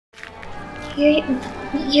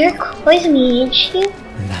You're Koizumi, ain't you?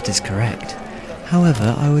 That is correct.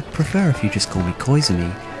 However, I would prefer if you just call me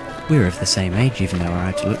Koizumi. We're of the same age, even though our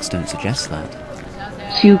outlooks don't suggest that.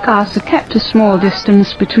 Tsukasa kept a small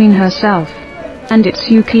distance between herself and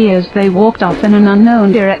Itsuki as they walked off in an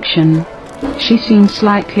unknown direction. She seemed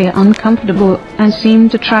slightly uncomfortable and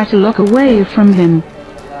seemed to try to look away from him.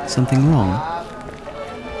 Something wrong?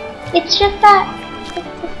 It's just that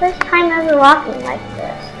it's the first time ever walking like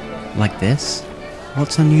this. Like this?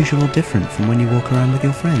 What's unusual or different from when you walk around with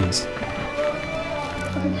your friends?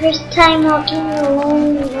 The first time walking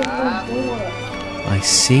alone with a boy. I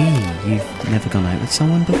see. You've never gone out with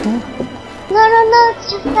someone before? No,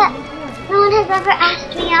 it's just that no one has ever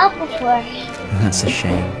asked me out before. That's a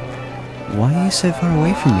shame. Why are you so far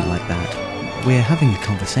away from me like that? We're having a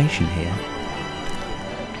conversation here.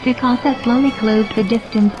 Tsukasa slowly closed the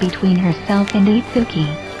distance between herself and Itsuki.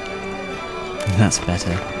 That's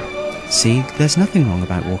better. See, there's nothing wrong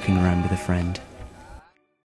about walking around with a friend.